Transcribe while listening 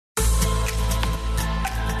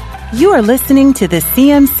You are listening to the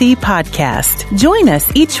CMC Podcast. Join us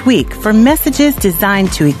each week for messages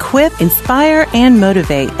designed to equip, inspire, and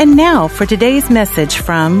motivate. And now for today's message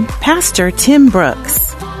from Pastor Tim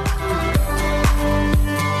Brooks.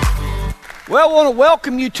 Well, I want to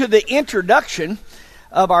welcome you to the introduction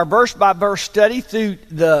of our verse-by-verse study through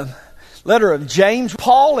the letter of James.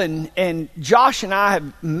 Paul and Josh and I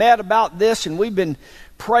have met about this, and we've been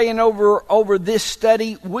praying over this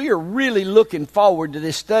study. We are really looking forward to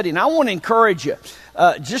this study, and I want to encourage you,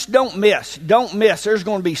 just don't miss. There's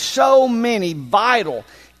going to be so many vital,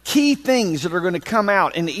 key things that are going to come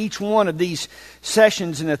out in each one of these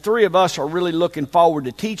sessions, and the three of us are really looking forward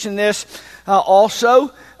to teaching this.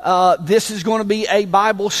 Also, this is going to be a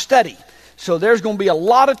Bible study. So there's going to be a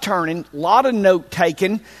lot of turning, a lot of note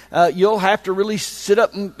taking. You'll have to really sit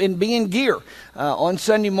up and be in gear. On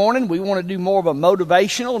Sunday morning, we want to do more of a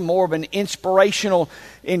motivational, more of an inspirational,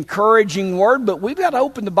 encouraging word. But we've got to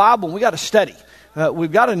open the Bible and we've got to study.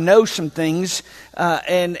 We've got to know some things.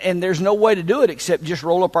 And there's no way to do it except just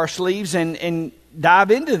roll up our sleeves and dive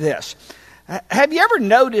into this. Have you ever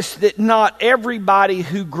noticed that not everybody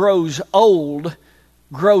who grows old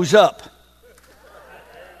grows up?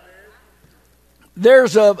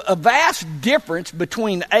 There's a vast difference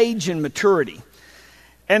between age and maturity.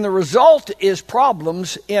 And the result is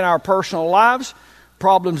problems in our personal lives,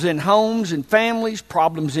 problems in homes and families,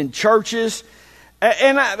 problems in churches.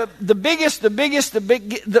 And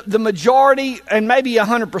the majority, and maybe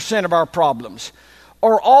 100% of our problems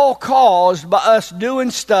are all caused by us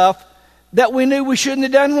doing stuff that we knew we shouldn't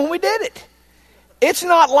have done when we did it. It's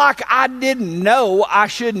not like I didn't know I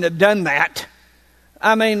shouldn't have done that.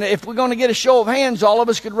 I mean, if we're going to get a show of hands, all of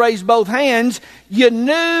us could raise both hands. You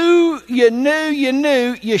knew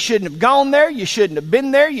you shouldn't have gone there. You shouldn't have been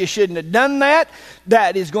there. You shouldn't have done that.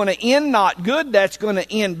 That is going to end not good. That's going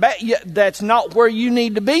to end bad. That's not where you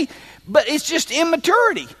need to be. But it's just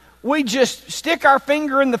immaturity. We just stick our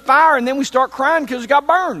finger in the fire and then we start crying because it got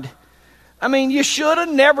burned. I mean, you should have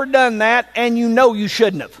never done that, and you know you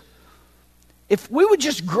shouldn't have. If we would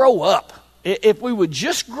just grow up,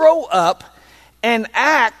 and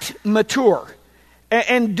act mature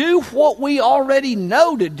and do what we already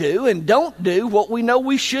know to do and don't do what we know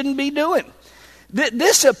we shouldn't be doing.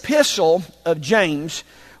 This epistle of James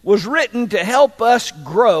was written to help us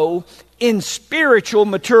grow in spiritual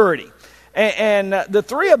maturity. And the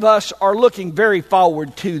three of us are looking very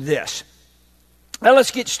forward to this. Now let's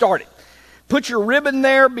get started. Put your ribbon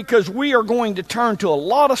there because we are going to turn to a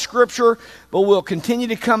lot of scripture, but we'll continue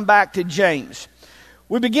to come back to James.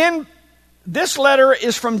 We begin. This letter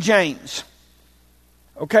is from James.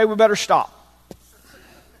 Okay, we better stop.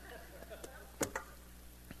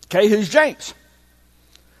 Okay, who's James?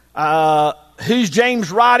 Who's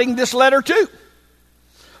James writing this letter to?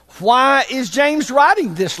 Why is James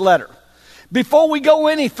writing this letter? Before we go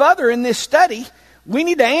any further in this study, we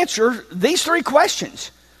need to answer these three questions.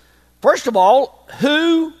 First of all,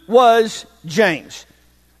 who was James?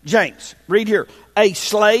 James, read here. A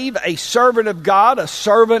slave, a servant of God, a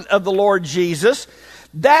servant of the Lord Jesus.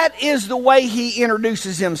 That is the way he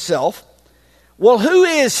introduces himself. Well, who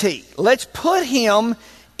is he? Let's put him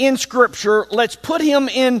in Scripture. Let's put him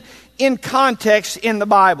in context in the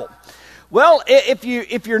Bible. Well,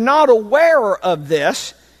 if you're not aware of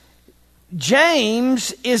this,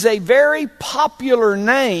 James is a very popular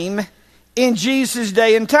name in Jesus'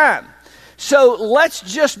 day and time. So let's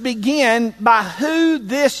just begin by who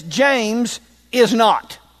this James is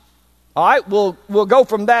not. All right, we'll go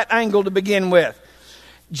from that angle to begin with.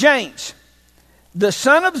 James, the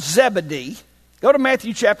son of Zebedee, go to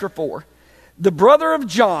Matthew chapter 4, the brother of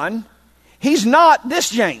John, he's not this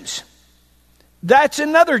James. That's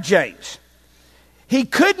another James. He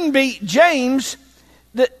couldn't be James,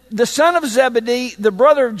 the son of Zebedee, the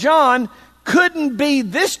brother of John, couldn't be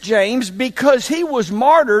this James because he was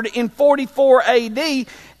martyred in 44 AD,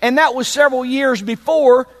 and that was several years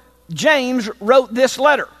before James wrote this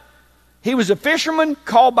letter. He was a fisherman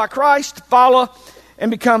called by Christ to follow and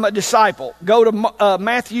become a disciple. Go to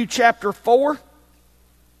Matthew chapter 4.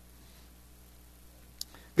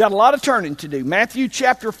 Got a lot of turning to do. Matthew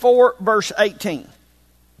chapter 4, verse 18.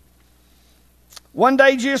 One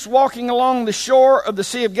day, Jesus walking along the shore of the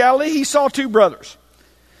Sea of Galilee, he saw two brothers,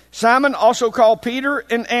 Simon, also called Peter,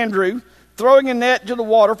 and Andrew, throwing a net to the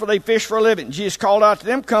water, for they fish for a living. Jesus called out to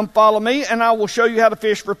them, "Come follow me, and I will show you how to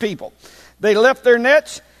fish for people." They left their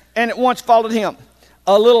nets and at once followed him.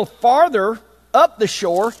 A little farther up the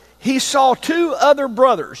shore, he saw two other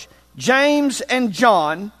brothers, James and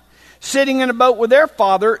John, sitting in a boat with their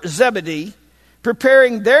father, Zebedee,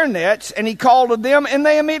 preparing their nets, and he called to them, and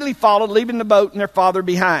they immediately followed, leaving the boat and their father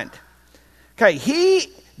behind. Okay,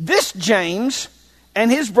 This James and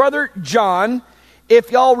his brother John,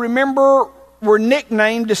 if y'all remember, were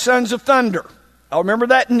nicknamed the Sons of Thunder. I'll remember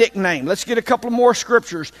that nickname. Let's get a couple more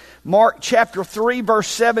scriptures. Mark chapter 3, verse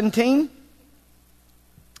 17.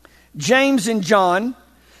 James and John,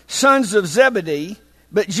 sons of Zebedee,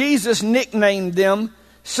 but Jesus nicknamed them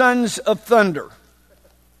Sons of Thunder.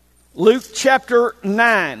 Luke chapter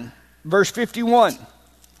 9, verse 51.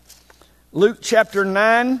 Luke chapter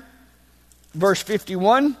 9, verse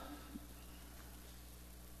 51.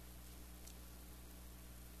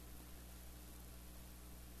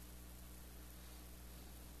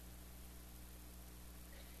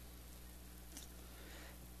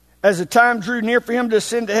 As the time drew near for him to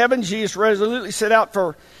ascend to heaven, Jesus resolutely set out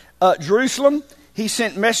for Jerusalem. He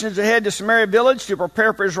sent messengers ahead to Samaria village to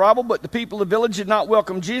prepare for his arrival, but the people of the village did not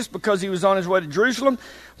welcome Jesus because he was on his way to Jerusalem.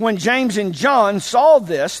 When James and John saw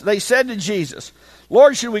this, they said to Jesus,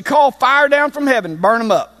 "Lord, should we call fire down from heaven, burn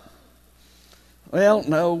them up?" Well,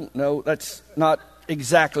 no, that's not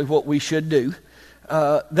exactly what we should do.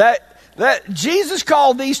 Jesus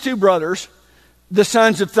called these two brothers the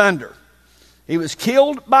Sons of Thunder. He was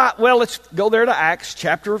killed by, well, let's go there to Acts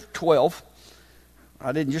chapter 12.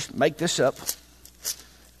 I didn't just make this up.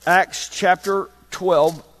 Acts chapter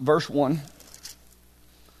 12, verse 1.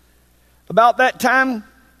 About that time,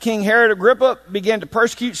 King Herod Agrippa began to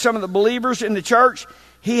persecute some of the believers in the church.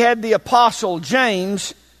 He had the apostle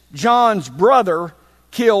James, John's brother,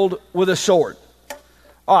 killed with a sword.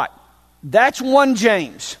 All right, that's one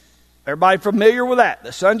James. Everybody familiar with that?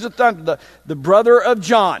 The Sons of Thunder, the brother of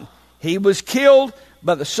John. He was killed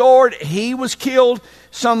by the sword. He was killed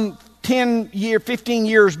some 15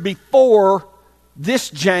 years before this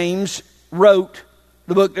James wrote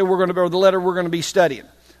the book that or the letter we're going to be studying.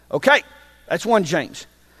 Okay, that's one James.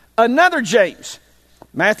 Another James,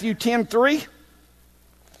 Matthew 10:3.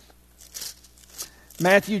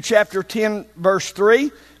 Matthew chapter 10, verse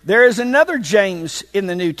 3. There is another James in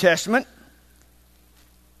the New Testament.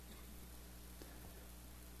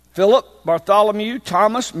 Philip, Bartholomew,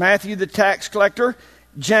 Thomas, Matthew the tax collector,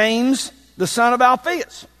 James the son of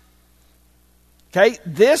Alphaeus. Okay,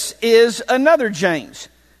 this is another James.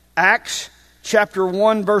 Acts chapter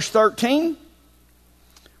 1, verse 13.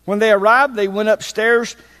 When they arrived, they went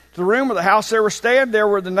upstairs to the room of the house they were staying. There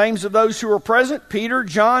were the names of those who were present: Peter,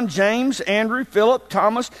 John, James, Andrew, Philip,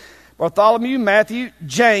 Thomas, Bartholomew, Matthew,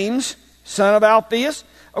 James, son of Alphaeus.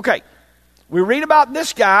 Okay, we read about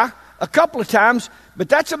this guy a couple of times, but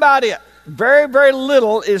that's about it. Very, very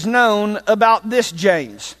little is known about this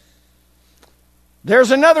James.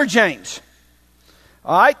 There's another James.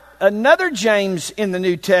 All right, another James in the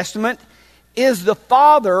New Testament is the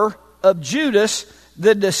father of Judas,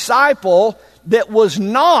 the disciple that was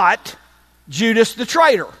not Judas the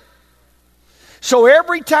traitor. So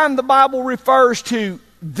every time the Bible refers to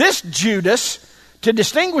this Judas, to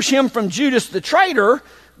distinguish him from Judas the traitor,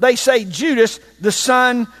 they say Judas, the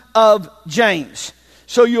son of James.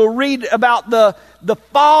 So you'll read about the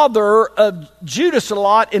father of Judas a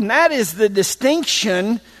lot, and that is the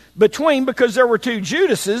distinction between, because there were two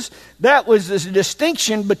Judases, that was the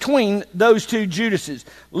distinction between those two Judases.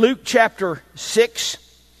 Luke chapter 6,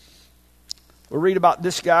 we'll read about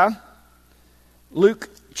this guy. Luke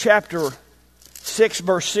chapter 6,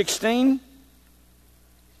 verse 16.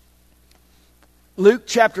 Luke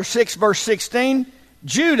chapter 6, verse 16.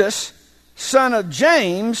 Judas, son of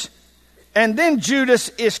James, and then Judas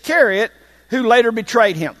Iscariot, who later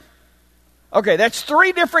betrayed him. Okay, that's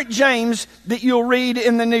three different James that you'll read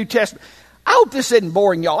in the New Testament. I hope this isn't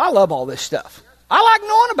boring, y'all. I love all this stuff. I like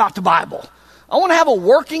knowing about the Bible. I want to have a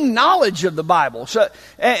working knowledge of the Bible. So,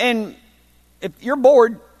 and if you're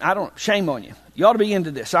bored, shame on you. You ought to be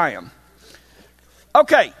into this. I am.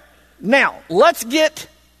 Okay, now let's get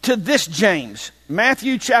to this James.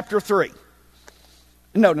 Matthew chapter 3.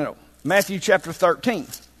 No. Matthew chapter 13.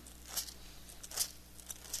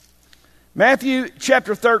 Matthew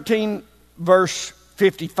chapter 13, verse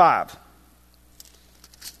 55.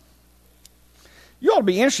 You ought to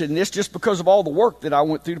be interested in this just because of all the work that I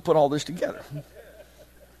went through to put all this together.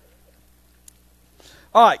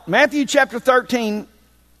 All right, Matthew chapter 13.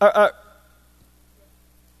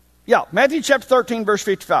 Matthew chapter 13, verse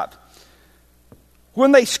 55.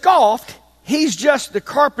 When they scoffed, he's just the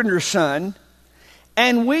carpenter's son,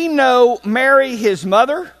 and we know Mary, his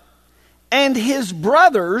mother, and his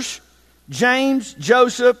brothers, James,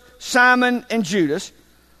 Joseph, Simon, and Judas.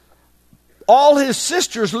 All his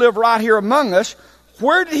sisters live right here among us.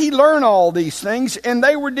 Where did he learn all these things? And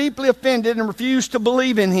they were deeply offended and refused to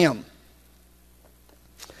believe in him.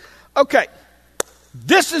 Okay,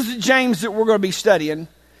 this is the James that we're going to be studying.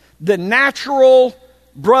 The natural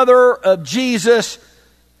brother of Jesus,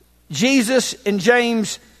 Jesus and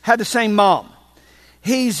James had the same mom.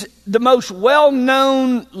 He's the most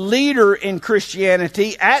well-known leader in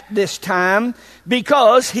Christianity at this time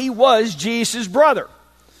because he was Jesus' brother.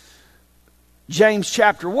 James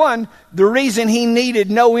chapter 1, the reason he needed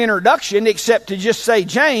no introduction except to just say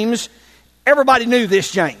James, everybody knew this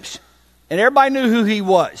James. And everybody knew who he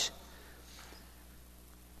was.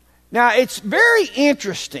 Now, it's very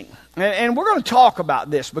interesting, and we're going to talk about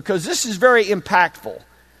this because this is very impactful.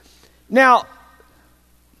 Now,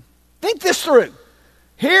 think this through.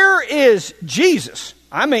 Here is Jesus.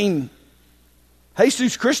 I mean,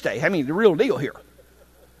 Jesus Christ. I mean, the real deal here.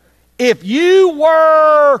 If you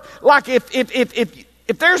were, like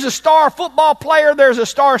if there's a star football player, there's a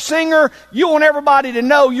star singer, you want everybody to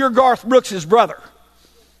know you're Garth Brooks' brother.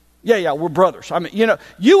 Yeah, we're brothers. I mean,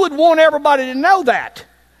 you would want everybody to know that.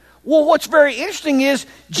 Well, what's very interesting is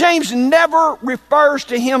James never refers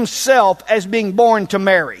to himself as being born to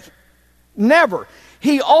Mary. Never.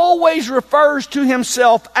 He always refers to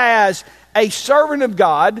himself as a servant of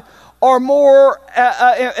God, or more,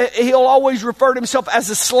 he'll always refer to himself as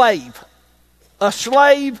a slave,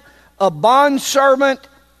 a bondservant,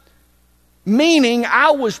 meaning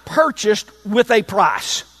I was purchased with a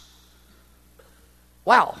price.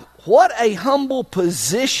 Wow, what a humble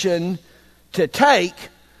position to take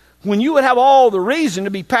when you would have all the reason to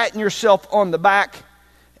be patting yourself on the back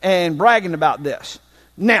and bragging about this.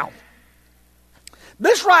 Now,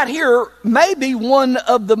 this right here may be one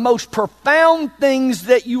of the most profound things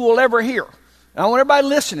that you will ever hear. I want everybody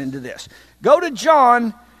listening to this. Go to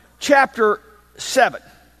John chapter 7.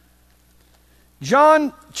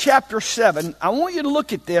 John chapter 7. I want you to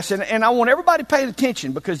look at this, and I want everybody paying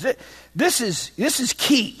attention because this is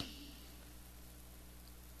key.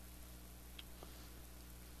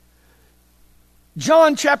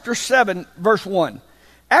 John chapter 7, verse 1.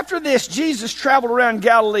 After this, Jesus traveled around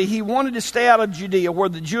Galilee. He wanted to stay out of Judea, where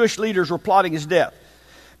the Jewish leaders were plotting his death.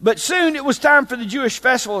 But soon it was time for the Jewish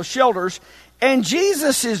festival of shelters, and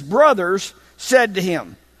Jesus' brothers said to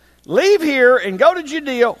him, "Leave here and go to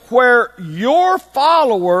Judea, where your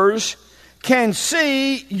followers can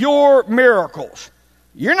see your miracles.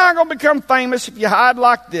 You're not going to become famous if you hide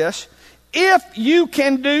like this. If you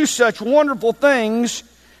can do such wonderful things,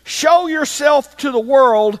 show yourself to the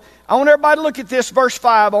world." I want everybody to look at this, verse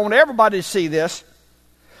 5. I want everybody to see this.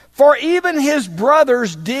 For even his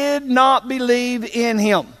brothers did not believe in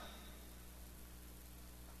him.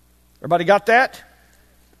 Everybody got that?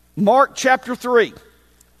 Mark chapter 3.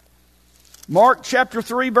 Mark chapter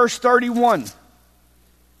 3, verse 31.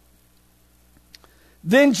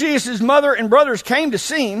 Then Jesus' mother and brothers came to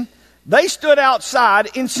see him. They stood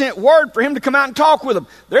outside and sent word for him to come out and talk with them.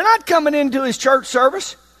 They're not coming into his church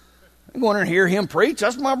service. I'm going to hear him preach.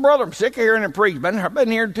 That's my brother. I'm sick of hearing him preach. I've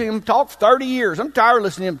been hearing him talk for 30 years. I'm tired of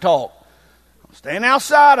listening to him talk. I'm staying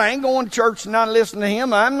outside. I ain't going to church and not listening to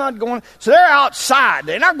him. I'm not going. So they're outside.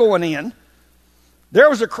 They're not going in. There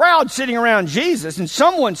was a crowd sitting around Jesus, and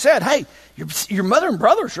someone said, "Hey, your mother and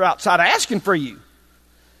brothers are outside asking for you."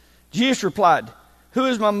 Jesus replied, "Who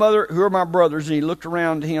is my mother? Who are my brothers?" And he looked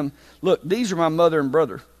around to him. "Look, these are my mother and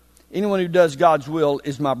brother. Anyone who does God's will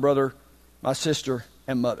is my brother, my sister,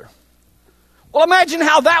 and mother." Well, imagine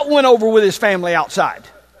how that went over with his family outside.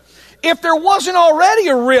 If there wasn't already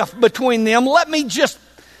a rift between them, let me just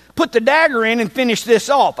put the dagger in and finish this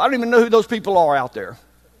off. I don't even know who those people are out there.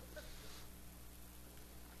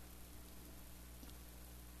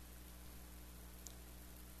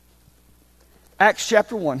 Acts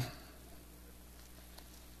chapter 1,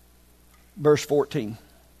 verse 14.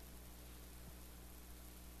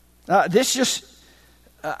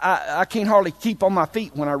 I can't hardly keep on my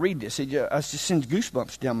feet when I read this. It just sends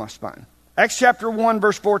goosebumps down my spine. Acts chapter 1,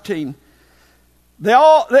 verse 14.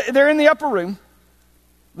 They're in the upper room.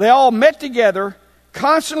 They all met together,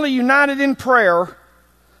 constantly united in prayer,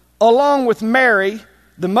 along with Mary,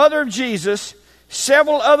 the mother of Jesus,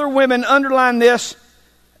 several other women, underline this,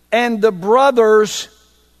 and the brothers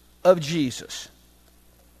of Jesus.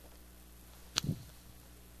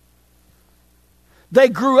 They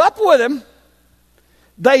grew up with him.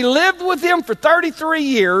 They lived with him for 33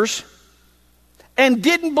 years and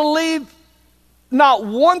didn't believe not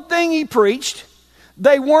one thing he preached.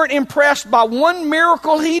 They weren't impressed by one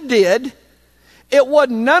miracle he did. It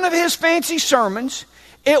wasn't none of his fancy sermons.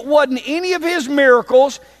 It wasn't any of his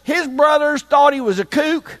miracles. His brothers thought he was a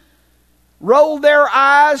kook, rolled their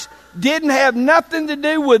eyes, didn't have nothing to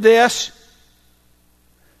do with this.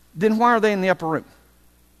 Then why are they in the upper room?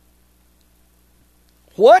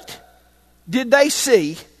 What did they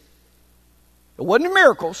see? It wasn't the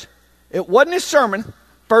miracles. It wasn't his sermon.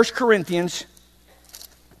 1 Corinthians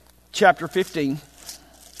chapter 15.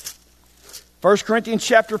 1 Corinthians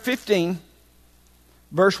chapter 15,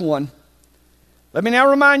 verse 1. Let me now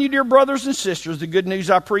remind you, dear brothers and sisters, the good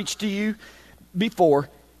news I preached to you before.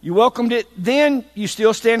 You welcomed it then, you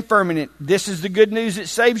still stand firm in it. This is the good news that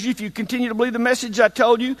saves you if you continue to believe the message I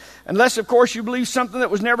told you, unless, of course, you believe something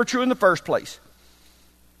that was never true in the first place.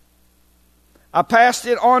 I passed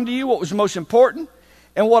it on to you, what was most important,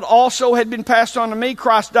 and what also had been passed on to me.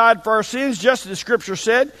 Christ died for our sins, just as the Scripture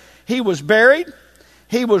said. He was buried.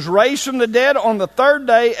 He was raised from the dead on the third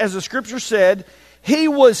day, as the Scripture said. He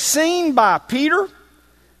was seen by Peter,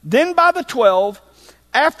 then by the 12.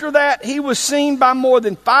 After that, he was seen by more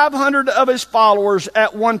than 500 of his followers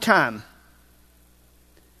at one time.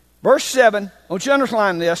 Verse 7, I want you to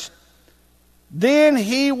underline this. Then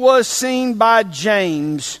he was seen by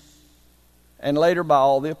James, and later by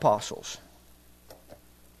all the apostles.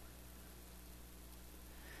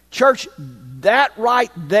 Church, that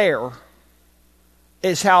right there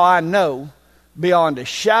is how I know beyond a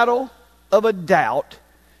shadow of a doubt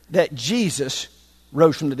that Jesus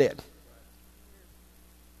rose from the dead.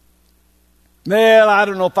 Well, I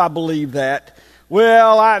don't know if I believe that.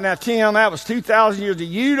 Well, now Tim, that was 2,000 years ago.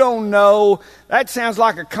 You don't know. That sounds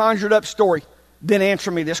like a conjured up story. Then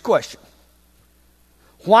answer me this question.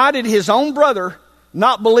 Why did his own brother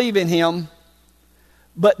not believe in him,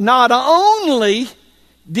 but not only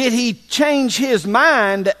did he change his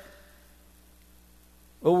mind?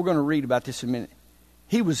 Well, we're going to read about this in a minute.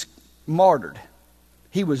 He was martyred.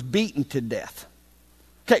 He was beaten to death.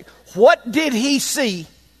 Okay, what did he see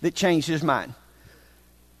that changed his mind?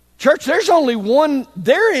 Church, there is only one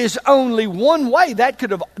way that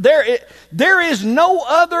could have, there is no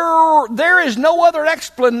other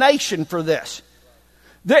explanation for this.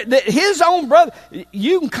 That his own brother,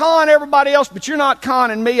 you can con everybody else, but you're not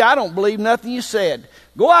conning me. I don't believe nothing you said.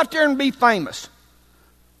 Go out there and be famous.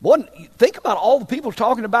 Boy, think about all the people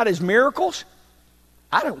talking about his miracles.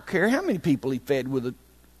 I don't care how many people he fed with a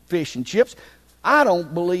fish and chips. I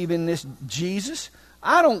don't believe in this Jesus.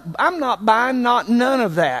 I'm not buying none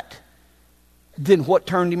of that. Then what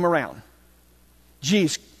turned him around?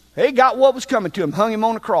 Jesus, he got what was coming to him, hung him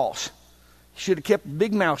on the cross. Should have kept a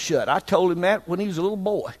big mouth shut. I told him that when he was a little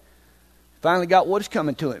boy. Finally got what is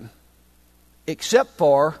coming to him. Except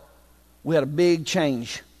for we had a big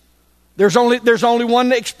change. There's only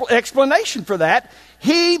one explanation for that.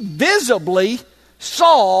 He visibly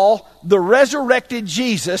saw the resurrected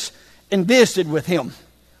Jesus and visited with him.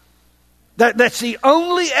 That's the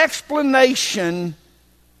only explanation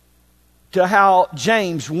to how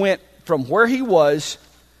James went from where he was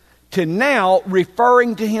to now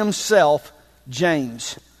referring to himself,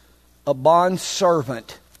 James, a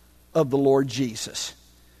bondservant of the Lord Jesus.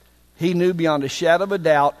 He knew beyond a shadow of a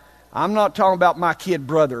doubt, I'm not talking about my kid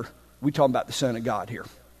brother. We're talking about the Son of God here.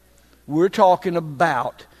 We're talking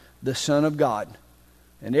about the Son of God.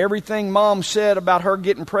 And everything Mom said about her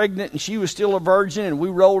getting pregnant and she was still a virgin and we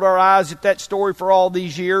rolled our eyes at that story for all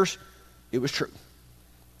these years, it was true.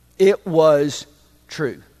 It was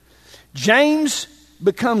true. James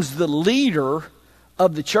becomes the leader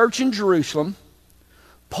of the church in Jerusalem.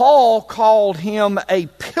 Paul called him a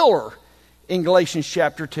pillar in Galatians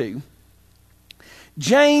chapter 2.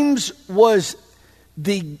 James was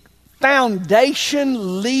the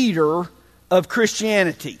foundation leader of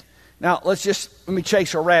Christianity. Now, let me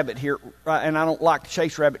chase a rabbit here. And I don't like to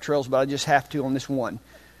chase rabbit trails, but I just have to on this one.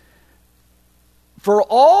 For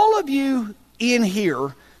all of you in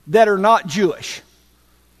here that are not Jewish,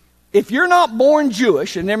 if you're not born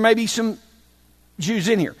Jewish, and there may be some Jews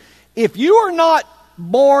in here, if you are not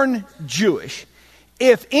born Jewish,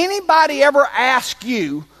 if anybody ever asks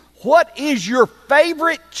you, what is your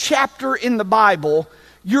favorite chapter in the Bible,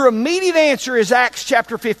 your immediate answer is Acts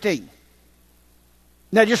chapter 15.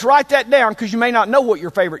 Now just write that down because you may not know what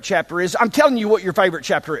your favorite chapter is. I'm telling you what your favorite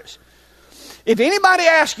chapter is. If anybody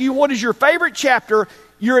asks you what is your favorite chapter,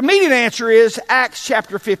 your immediate answer is Acts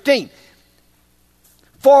chapter 15.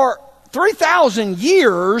 For 3,000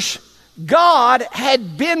 years, God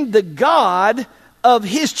had been the God of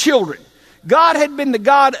his children. God had been the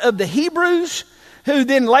God of the Hebrews, who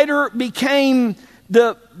then later became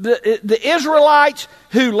the Israelites,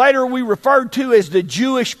 who later we referred to as the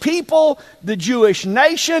Jewish people, the Jewish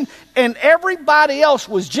nation, and everybody else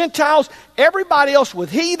was Gentiles, everybody else was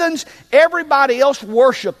heathens, everybody else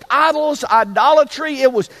worshipped idols, idolatry,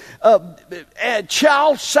 it was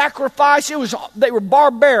child sacrifice, they were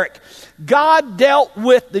barbaric. God dealt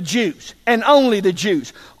with the Jews, and only the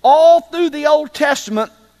Jews. All through the Old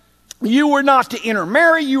Testament, you were not to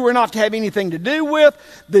intermarry. You were not to have anything to do with.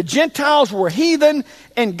 The Gentiles were heathen,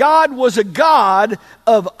 and God was a God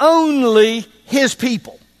of only his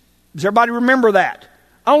people. Does everybody remember that?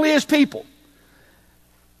 Only his people.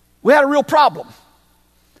 we had a real problem.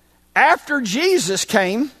 After Jesus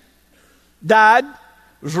came, died,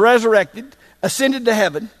 was resurrected, ascended to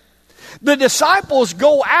heaven, the disciples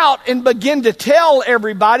go out and begin to tell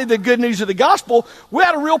everybody the good news of the gospel. We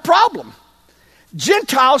had a real problem.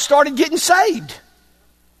 Gentiles started getting saved.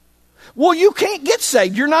 Well, you can't get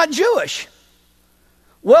saved. You're not Jewish.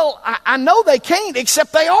 Well, I know they can't,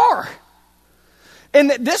 except they are.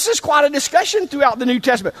 And this is quite a discussion throughout the New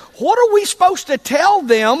Testament. What are we supposed to tell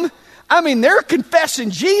them? I mean, they're confessing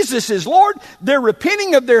Jesus is Lord. They're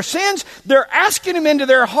repenting of their sins. They're asking Him into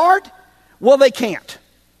their heart. Well, they can't.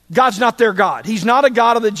 God's not their God. He's not a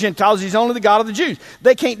God of the Gentiles. He's only the God of the Jews.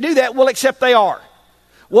 They can't do that. Well, except they are.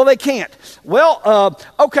 Well, they can't. Well,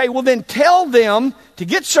 okay, well then tell them to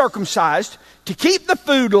get circumcised, to keep the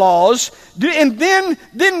food laws, and then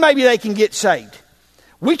maybe they can get saved.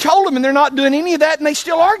 We told them, and they're not doing any of that, and they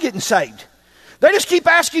still are getting saved. They just keep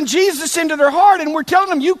asking Jesus into their heart, and we're telling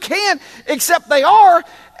them you can't, except they are.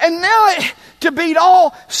 And now, to beat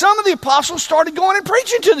all, some of the apostles started going and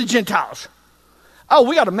preaching to the Gentiles. Oh,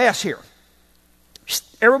 we got a mess here.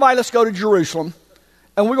 Everybody, let's go to Jerusalem,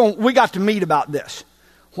 and we got to meet about this.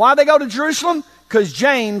 Why they go to Jerusalem? Because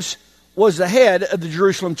James was the head of the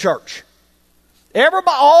Jerusalem church.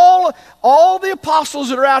 Everybody, all the apostles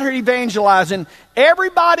that are out here evangelizing,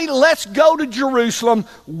 everybody, let's go to Jerusalem.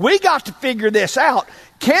 We got to figure this out.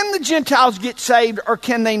 Can the Gentiles get saved or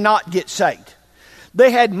can they not get saved?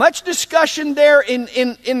 They had much discussion there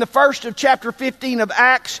in the first of chapter 15 of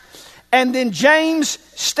Acts. And then James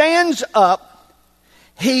stands up.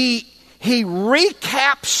 He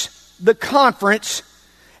recaps the conference.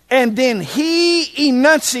 And then he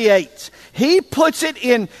enunciates. He puts it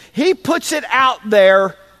out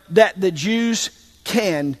there that the Jews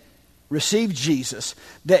can receive Jesus.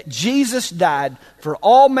 That Jesus died for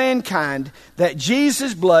all mankind. That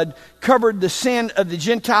Jesus' blood covered the sin of the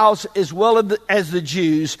Gentiles as well as the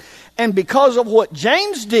Jews. And because of what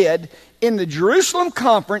James did in the Jerusalem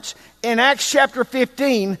conference in Acts chapter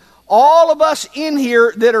 15, all of us in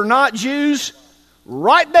here that are not Jews,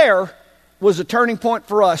 right there was a turning point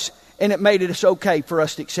for us, and it made it okay for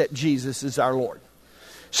us to accept Jesus as our Lord.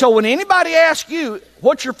 So when anybody asks you,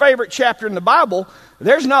 what's your favorite chapter in the Bible,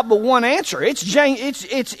 there's not but one answer. It's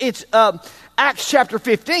Acts chapter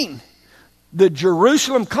 15, the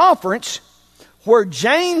Jerusalem conference, where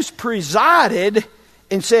James presided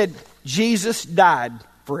and said, Jesus died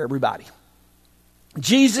for everybody.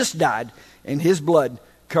 Jesus died, and His blood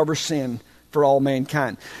covers sin for all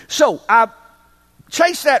mankind. So I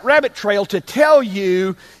chase that rabbit trail to tell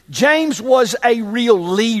you James was a real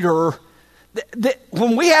leader.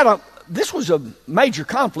 When we had this was a major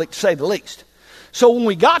conflict, to say the least. So when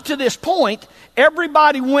we got to this point,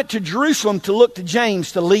 everybody went to Jerusalem to look to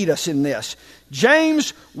James to lead us in this.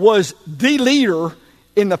 James was the leader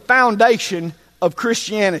in the foundation of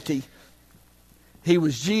Christianity. He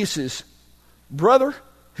was Jesus' brother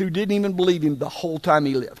who didn't even believe Him the whole time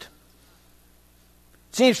he lived.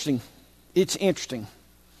 It's interesting.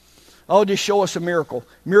 Oh, just show us a miracle.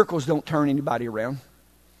 Miracles don't turn anybody around.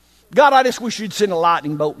 God, I just wish You'd send a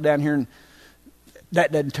lightning bolt down here, and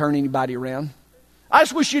that doesn't turn anybody around. I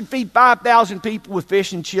just wish You'd feed 5,000 people with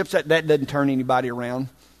fish and chips. That doesn't turn anybody around.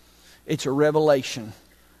 It's a revelation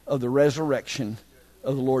of the resurrection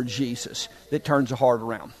of the Lord Jesus that turns the heart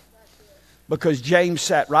around. Because James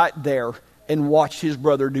sat right there and watched his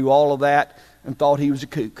brother do all of that and thought he was a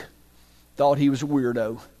kook. Thought he was a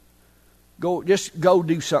weirdo. Just go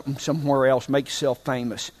do something somewhere else. Make yourself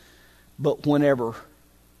famous. But whenever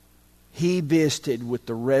he visited with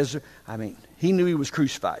the he knew he was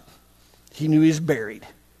crucified. He knew he was buried.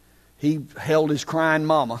 He held his crying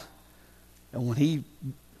mama. And when he,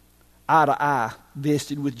 eye to eye,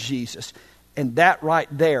 visited with Jesus. And that right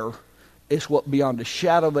there is what beyond a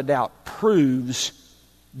shadow of a doubt proves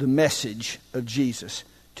the message of Jesus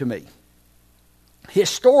to me.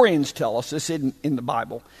 Historians tell us, this isn't in the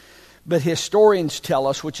Bible, but historians tell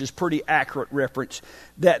us, which is pretty accurate reference,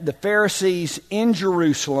 that the Pharisees in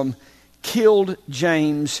Jerusalem killed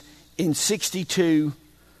James in 62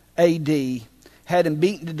 A.D., had him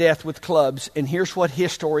beaten to death with clubs, and here's what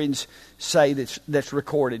historians say that's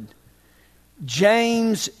recorded.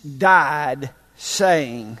 James died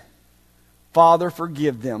saying, Father,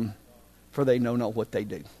 forgive them, for they know not what they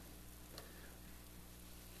do.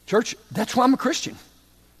 Church, that's why I'm a Christian.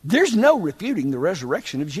 There's no refuting the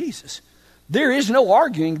resurrection of Jesus. There is no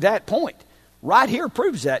arguing that point. Right here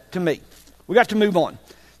proves that to me. We got to move on.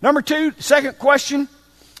 Number 2, second question.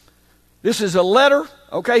 This is a letter.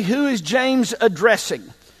 Okay, who is James addressing?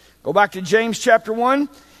 Go back to James chapter 1.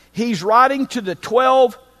 He's writing to the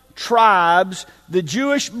 12 tribes, the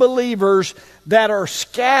Jewish believers that are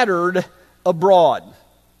scattered abroad.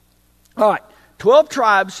 All right, 12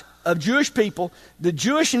 tribes of Jewish people, the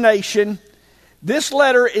Jewish nation. This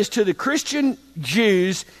letter is to the Christian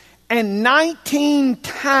Jews, and 19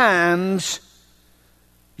 times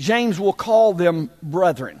James will call them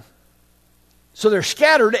brethren. So they're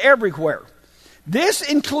scattered everywhere. This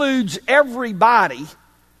includes everybody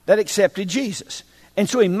that accepted Jesus. And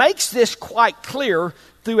so he makes this quite clear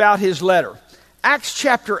throughout his letter. Acts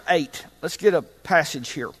chapter 8. Let's get a passage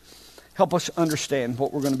here. Help us understand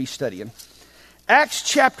what we're going to be studying. Acts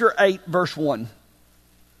chapter 8, verse 1.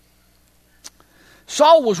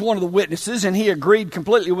 Saul was one of the witnesses, and he agreed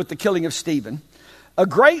completely with the killing of Stephen. A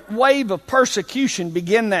great wave of persecution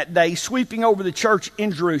began that day, sweeping over the church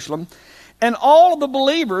in Jerusalem. And all of the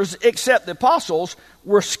believers, except the apostles,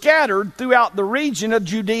 were scattered throughout the region of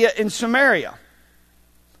Judea and Samaria.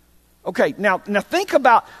 Okay, now think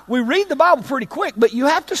about, we read the Bible pretty quick, but you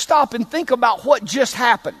have to stop and think about what just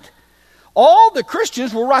happened. All the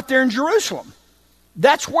Christians were right there in Jerusalem.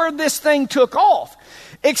 That's where this thing took off.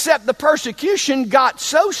 Except the persecution got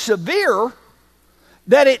so severe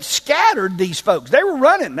that it scattered these folks. They were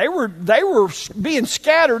running. They were being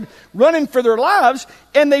scattered, running for their lives,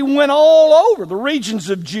 and they went all over the regions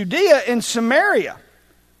of Judea and Samaria.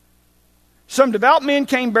 Some devout men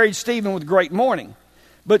came, buried Stephen with great mourning.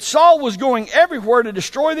 But Saul was going everywhere to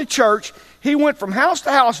destroy the church. He went from house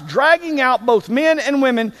to house, dragging out both men and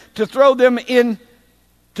women to throw them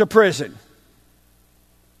into prison.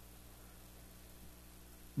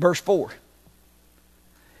 Verse 4.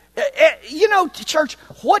 You know, church,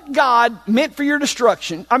 what God meant for your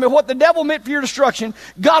destruction, what the devil meant for your destruction,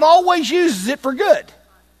 God always uses it for good.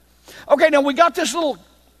 Okay, now we got this little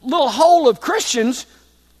hole of Christians,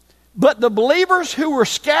 but the believers who were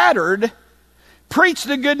scattered preached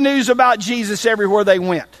the good news about Jesus everywhere they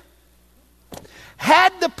went.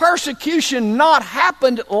 Had the persecution not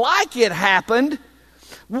happened like it happened,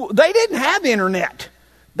 they didn't have internet.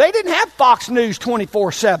 They didn't have Fox News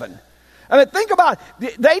 24/7. Think about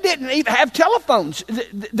it. They didn't even have telephones.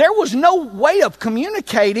 There was no way of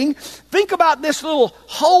communicating. Think about this little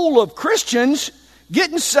hole of Christians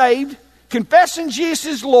getting saved, confessing Jesus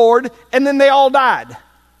is Lord, and then they all died.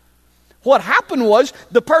 What happened was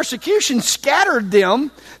the persecution scattered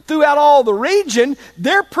them throughout all the region.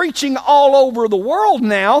 They're preaching all over the world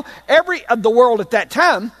now, the world at that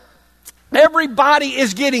time. Everybody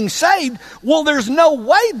is getting saved. Well, there's no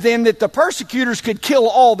way then that the persecutors could kill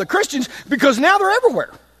all the Christians, because now they're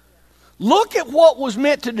everywhere. Look at what was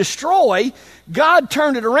meant to destroy. God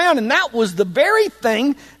turned it around, and that was the very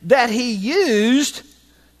thing that he used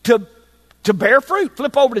to bear fruit.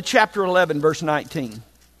 Flip over to chapter 11, verse 19.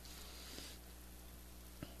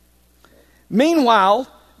 Meanwhile,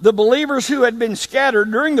 the believers who had been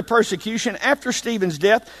scattered during the persecution after Stephen's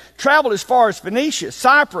death traveled as far as Phoenicia,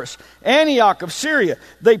 Cyprus, Antioch of Syria.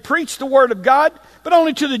 They preached the word of God, but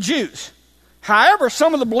only to the Jews. However,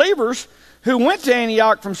 some of the believers who went to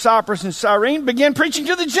Antioch from Cyprus and Cyrene began preaching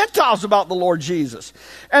to the Gentiles about the Lord Jesus.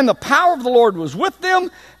 And the power of the Lord was with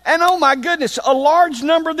them. And oh my goodness, a large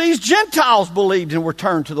number of these Gentiles believed and were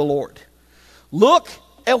turned to the Lord. Look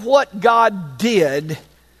at what God did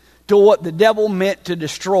to what the devil meant to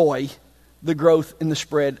destroy the growth and the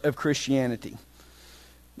spread of Christianity.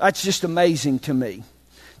 That's just amazing to me.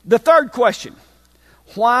 The third question,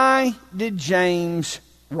 why did James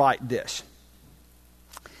write this?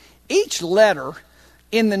 Each letter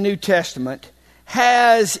in the New Testament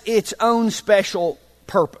has its own special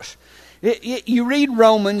purpose. You read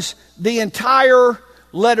Romans, the entire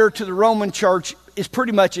letter to the Roman church is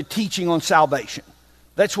pretty much a teaching on salvation.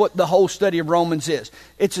 That's what the whole study of Romans is.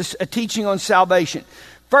 It's a teaching on salvation.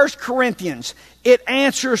 1 Corinthians, it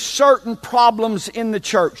answers certain problems in the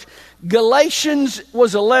church. Galatians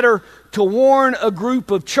was a letter to warn a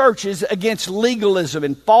group of churches against legalism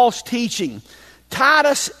and false teaching.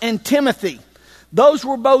 Titus and Timothy, those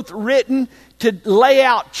were both written to lay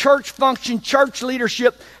out church function, church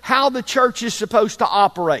leadership, how the church is supposed to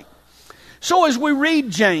operate. So as we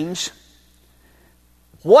read James,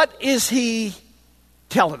 what is he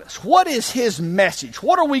telling us? What is his message?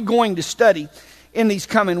 What are we going to study in these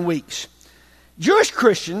coming weeks? Jewish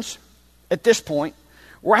Christians, at this point,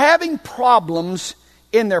 were having problems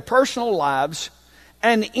in their personal lives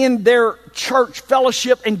and in their church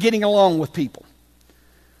fellowship and getting along with people.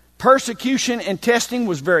 Persecution and testing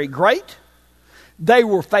was very great. They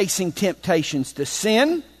were facing temptations to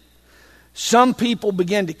sin. Some people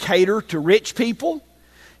began to cater to rich people.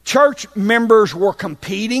 Church members were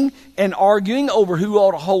competing and arguing over who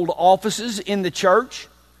ought to hold offices in the church.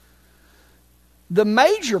 The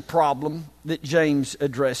major problem that James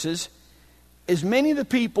addresses is many of the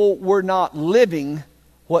people were not living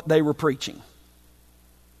what they were preaching.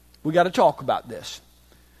 We got to talk about this.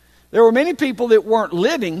 There were many people that weren't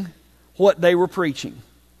living what they were preaching.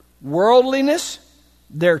 Worldliness,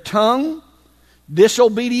 their tongue,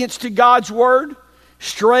 disobedience to God's word,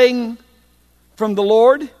 straying from the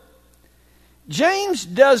Lord. James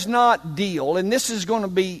does not deal, and this is going to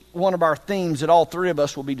be one of our themes that all three of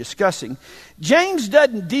us will be discussing. James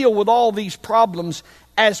doesn't deal with all these problems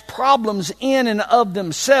as problems in and of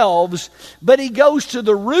themselves, but he goes to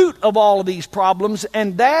the root of all of these problems,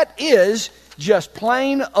 and that is just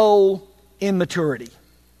plain old immaturity.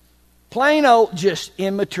 Plain old just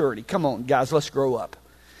immaturity. Come on, guys, let's grow up.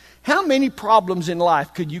 How many problems in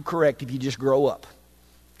life could you correct if you just grow up?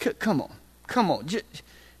 Come on,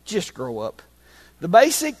 just grow up. The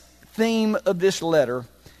basic theme of this letter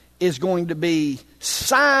is going to be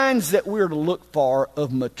signs that we're to look for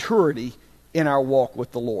of maturity in our walk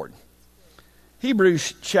with the Lord.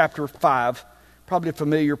 Hebrews chapter 5, probably a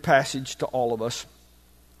familiar passage to all of us.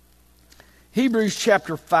 Hebrews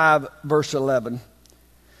chapter 5, verse 11.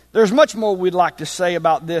 There's much more we'd like to say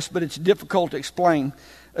about this, but it's difficult to explain,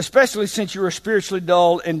 especially since you are spiritually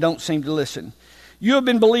dull and don't seem to listen. You have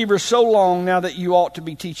been believers so long now that you ought to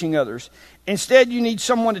be teaching others. Instead, you need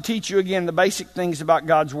someone to teach you again the basic things about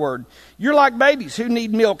God's word. You're like babies who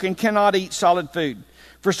need milk and cannot eat solid food.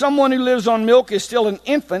 For someone who lives on milk is still an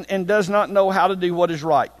infant and does not know how to do what is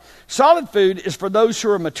right. Solid food is for those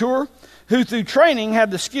who are mature, who through training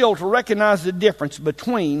have the skill to recognize the difference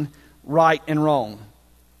between right and wrong.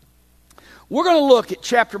 We're going to look at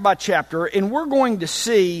chapter by chapter, and we're going to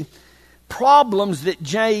see problems that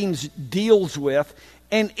James deals with,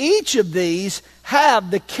 and each of these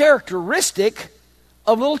have the characteristic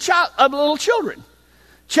of little children.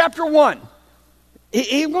 Chapter 1,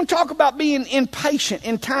 he's going to talk about being impatient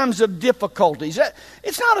in times of difficulties.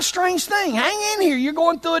 It's not a strange thing. Hang in here. You're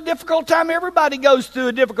going through a difficult time. Everybody goes through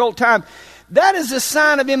a difficult time. That is a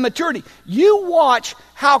sign of immaturity. You watch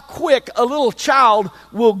how quick a little child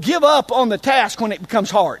will give up on the task when it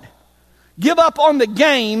becomes hard. Give up on the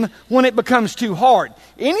game when it becomes too hard.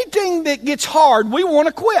 Anything that gets hard, we want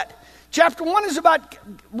to quit. Chapter 1 is about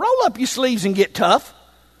roll up your sleeves and get tough.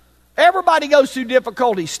 Everybody goes through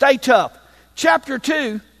difficulties. Stay tough. Chapter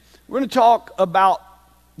 2, we're going to talk about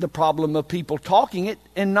the problem of people talking it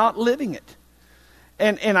and not living it.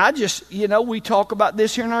 And I just, we talk about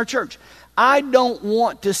this here in our church. I don't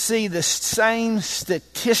want to see the same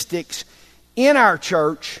statistics in our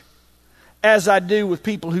church as I do with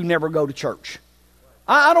people who never go to church.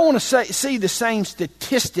 I don't want to see the same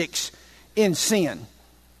statistics in sin.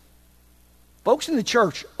 Folks in the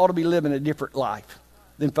church ought to be living a different life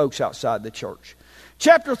than folks outside the church.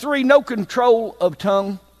 Chapter 3, no control of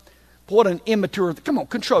tongue. What an immature... Come on,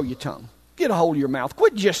 control your tongue. Get a hold of your mouth.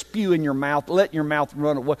 Quit just spewing your mouth, letting your mouth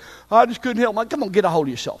run away. I just couldn't help myself. Come on, get a hold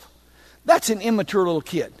of yourself. That's an immature little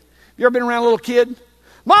kid. You ever been around a little kid?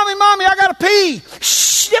 Mommy, I got to pee.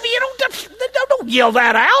 Shh, you don't yell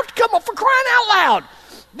that out. Come on, for crying out loud.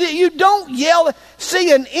 You don't yell.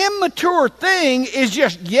 See, an immature thing is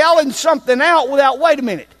just yelling something out without, wait a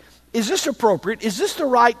minute. Is this appropriate? Is this the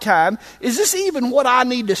right time? Is this even what I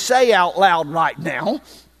need to say out loud right now?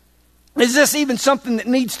 Is this even something that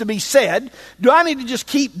needs to be said? Do I need to just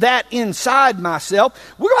keep that inside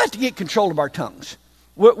myself? We're going to have to get control of our tongues.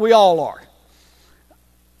 We all are.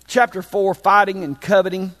 Chapter 4, fighting and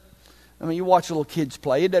coveting. I mean, you watch little kids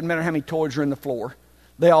play. It doesn't matter how many toys are in the floor.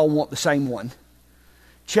 They all want the same one.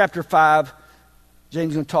 Chapter 5,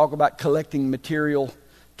 James is going to talk about collecting material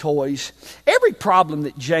toys. Every problem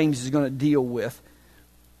that James is going to deal with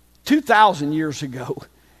 2,000 years ago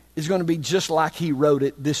is going to be just like he wrote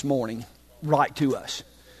it this morning, right to us.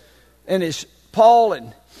 And as Paul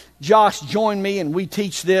and Josh join me and we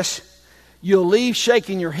teach this, you'll leave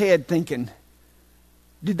shaking your head thinking,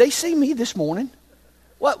 did they see me this morning?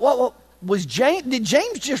 What was James? Did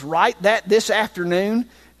James just write that this afternoon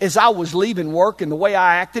as I was leaving work and the way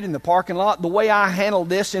I acted in the parking lot, the way I handled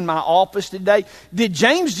this in my office today? Did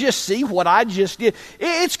James just see what I just did?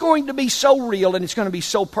 It's going to be so real and it's going to be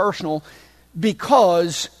so personal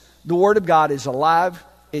because the Word of God is alive,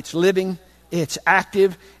 it's living, it's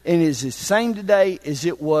active, and is the same today as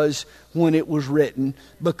it was when it was written,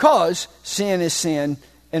 because sin is sin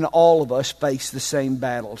and all of us face the same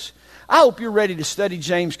battles. I hope you're ready to study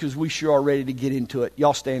James, because we sure are ready to get into it.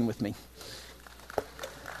 Y'all stand with me.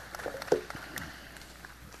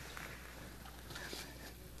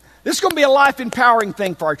 This is going to be a life-empowering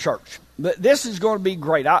thing for our church. This is going to be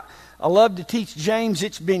great. I love to teach James.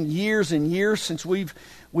 It's been years and years since we've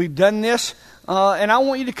done this. And I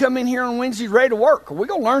want you to come in here on Wednesdays ready to work. We're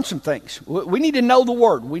going to learn some things. We need to know the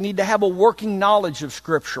Word. We need to have a working knowledge of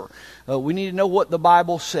Scripture. We need to know what the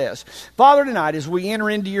Bible says. Father, tonight as we enter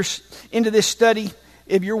into this study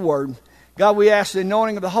of your Word, God, we ask the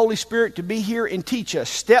anointing of the Holy Spirit to be here and teach us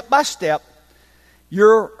step by step.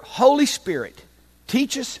 Your Holy Spirit,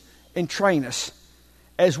 teach us and train us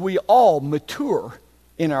as we all mature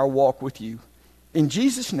in our walk with you. In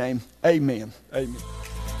Jesus' name, amen. Amen.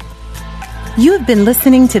 You have been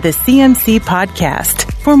listening to the CMC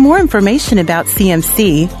Podcast. For more information about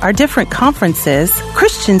CMC, our different conferences,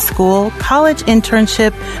 Christian school, college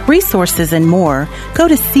internship, resources, and more, go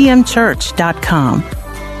to cmchurch.com.